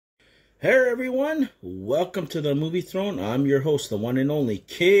Hey everyone, welcome to the Movie Throne. I'm your host, the one and only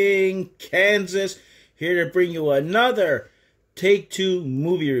King Kansas, here to bring you another Take Two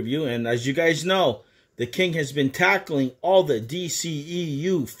movie review. And as you guys know, the King has been tackling all the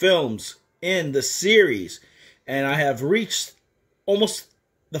DCEU films in the series. And I have reached almost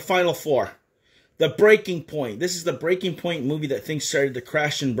the final four. The breaking point. This is the breaking point movie that things started to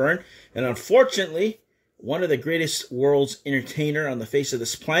crash and burn. And unfortunately, one of the greatest world's entertainer on the face of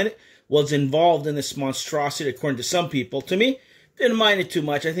this planet was involved in this monstrosity, according to some people. To me, didn't mind it too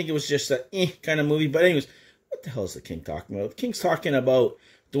much. I think it was just a kind of movie. But anyways, what the hell is the King talking about? The King's talking about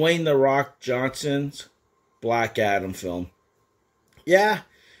Dwayne "The Rock" Johnson's Black Adam film. Yeah,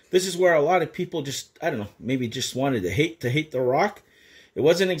 this is where a lot of people just, I don't know, maybe just wanted to hate The Rock. It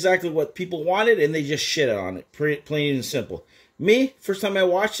wasn't exactly what people wanted, and they just shit on it, plain and simple. Me, first time I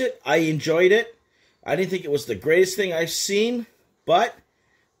watched it, I enjoyed it. I didn't think it was the greatest thing I've seen, but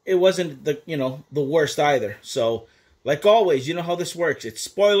it wasn't the worst either. So, like always, you know how this works. It's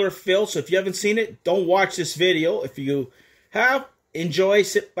spoiler filled, so if you haven't seen it, don't watch this video. If you have, enjoy,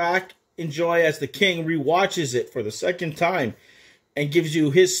 sit back, enjoy as the King rewatches it for the second time and gives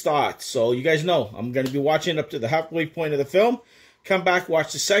you his thoughts. So you guys know I'm going to be watching up to the halfway point of the film. Come back,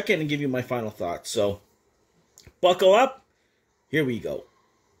 watch the second, and give you my final thoughts. So, buckle up. Here we go.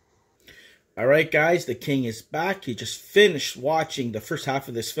 Alright guys, the King is back. He just finished watching the first half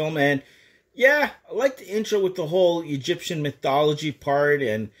of this film, and yeah, I like the intro with the whole Egyptian mythology part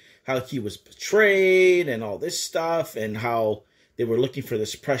and how he was betrayed and all this stuff, and how they were looking for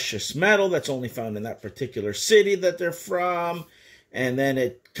this precious metal that's only found in that particular city that they're from. And then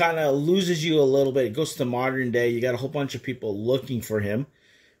it kind of loses you a little bit. It goes to modern day. You got a whole bunch of people looking for him.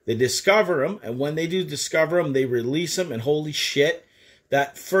 They discover him, and when they do discover him, they release him, and holy shit,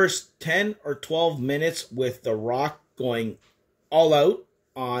 that first 10 or 12 minutes with The Rock going all out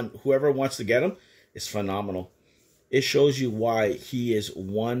on whoever wants to get him is phenomenal. It shows you why he is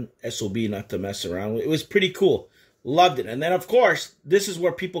one SOB not to mess around with. It was pretty cool. Loved it. And then, of course, this is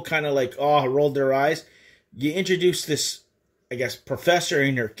where people kind of like, rolled their eyes. You introduce this, I guess, professor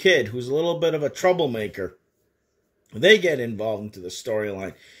and her kid who's a little bit of a troublemaker. They get involved into the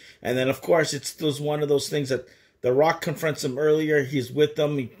storyline. And then, of course, it's one of those things that The Rock confronts him earlier. He's with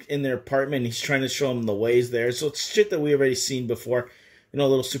them in their apartment. He's trying to show him the ways there. So it's shit that we already seen before. You know, a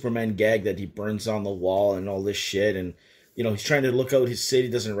little Superman gag that he burns on the wall and all this shit. And, you know, he's trying to look out his city,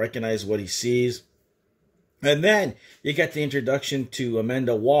 doesn't recognize what he sees. And then you get the introduction to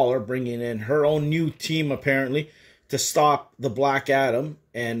Amanda Waller, bringing in her own new team, apparently, to stop the Black Adam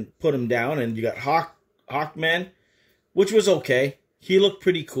and put him down. And you got Hawkman, which was okay. He looked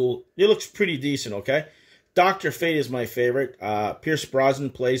pretty cool. He looks pretty decent, okay? Dr. Fate is my favorite. Pierce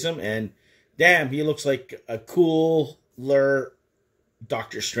Brosnan plays him, and damn, he looks like a cooler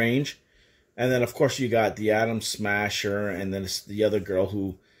Doctor Strange. And then, of course, you got the Atom Smasher, and then it's the other girl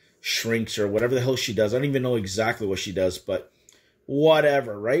who shrinks or whatever the hell she does. I don't even know exactly what she does, but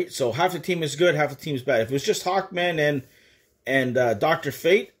whatever, right? So half the team is good, half the team is bad. If it was just Hawkman and Dr.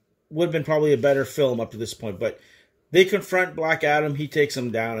 Fate, would have been probably a better film up to this point, but they confront Black Adam, he takes them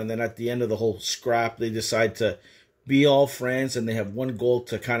down, and then at the end of the whole scrap, they decide to be all friends, and they have one goal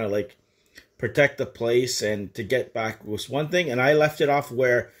to kind of like protect the place and to get back was one thing. And I left it off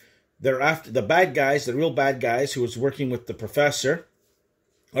where they're after the bad guys, the real bad guys who was working with the professor,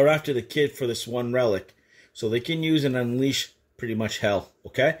 are after the kid for this one relic. So they can use and unleash pretty much hell,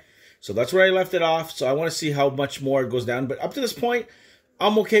 okay? So that's where I left it off. So I want to see how much more it goes down. But up to this point,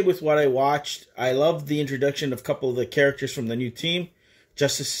 I'm okay with what I watched. I love the introduction of a couple of the characters from the new team,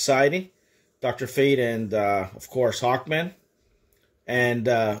 Justice Society, Dr. Fate, and, of course, Hawkman. And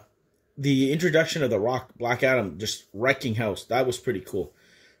the introduction of The Rock, Black Adam, just wrecking house. That was pretty cool.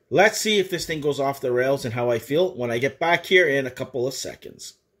 Let's see if this thing goes off the rails and how I feel when I get back here in a couple of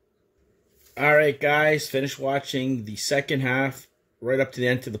seconds. All right, guys, finished watching the second half, right up to the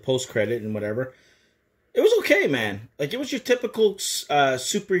end to the post-credit and whatever. It was okay, man. Like, it was your typical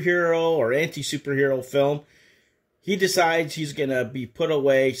superhero or anti-superhero film. He decides he's going to be put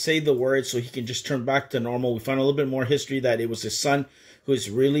away, say the word, so he can just turn back to normal. We find a little bit more history that it was his son who is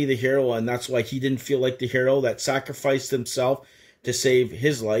really the hero, and that's why he didn't feel like the hero that sacrificed himself to save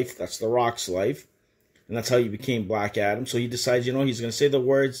his life. That's The Rock's life. And that's how he became Black Adam. So he decides, he's going to say the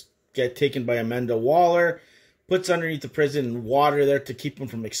words, get taken by Amanda Waller, puts underneath the prison water there to keep him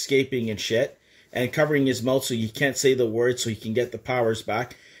from escaping and shit, and covering his mouth so he can't say the words so he can get the powers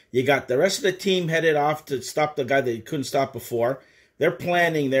back. You got the rest of the team headed off to stop the guy that he couldn't stop before. They're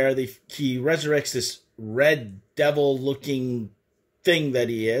planning there. He resurrects this red devil-looking thing that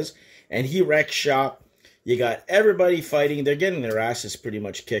he is, and he wrecks shop. You got everybody fighting. They're getting their asses pretty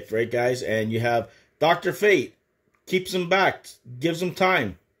much kicked, right, guys? And you have Dr. Fate. Keeps them back. Gives them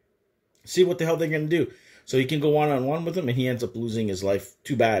time. See what the hell they're going to do. So he can go one-on-one with him, and he ends up losing his life.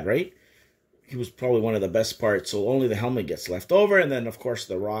 Too bad, right? He was probably one of the best parts. So only the helmet gets left over. And then, of course,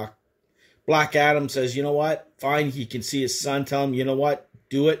 The Rock. Black Adam says, you know what? Fine. He can see his son. Tell him, you know what?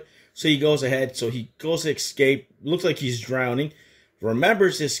 Do it. So he goes ahead. So he goes to escape. Looks like he's drowning.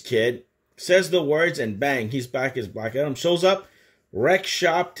 Remembers his kid. Says the words, and bang, he's back as Black Adam. Shows up. Wrecks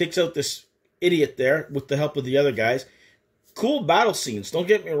shop. Takes out this idiot there with the help of the other guys. Cool battle scenes. Don't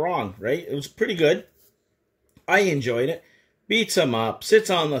get me wrong, right? It was pretty good. I enjoyed it. Beats him up.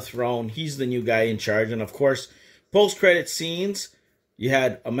 Sits on the throne. He's the new guy in charge. And, of course, post-credit scenes. You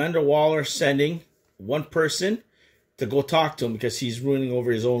had Amanda Waller sending one person to go talk to him because he's ruining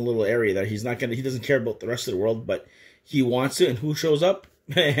over his own little area there. He's not gonna. He doesn't care about the rest of the world, but he wants to. And who shows up?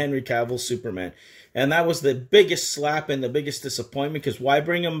 Henry Cavill, Superman. And that was the biggest slap and the biggest disappointment, because why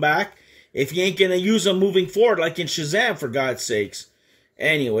bring him back if you ain't gonna use him moving forward, like in Shazam, for God's sakes?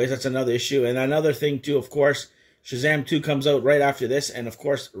 Anyways, that's another issue. And another thing too, of course, Shazam 2 comes out right after this, and of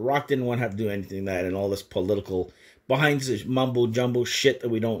course, Rock didn't want to have to do anything that and all this political behind this mumbo jumbo shit that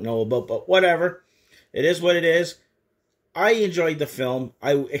we don't know about, but whatever. It is what it is. I enjoyed the film.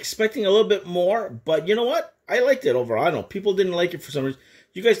 I was expecting a little bit more, but you know what? I liked it overall. I don't know. People didn't like it for some reason.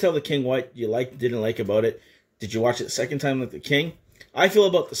 You guys tell the King what you liked, didn't like about it. Did you watch it the second time like the King? I feel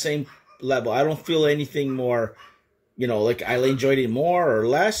about the same level. I don't feel anything more, you know, like I enjoyed it more or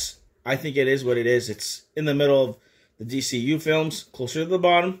less. I think it is what it is. It's in the middle of the DCEU films, closer to the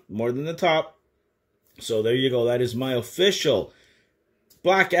bottom, more than the top. So there you go. That is my official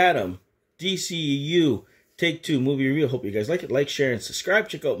Black Adam DCEU Take-Two movie review. Hope you guys like it. Like, share, and subscribe.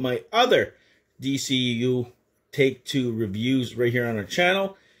 Check out my other DCEU Take-Two reviews right here on our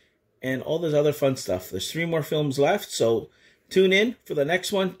channel. And all this other fun stuff. There's 3 more films left. So tune in for the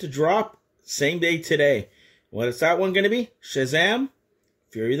next one to drop. Same day today. What is that one going to be? Shazam!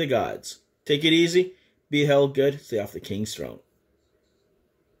 Fury of the Gods. Take it easy. Be held good. Stay off the King's throne.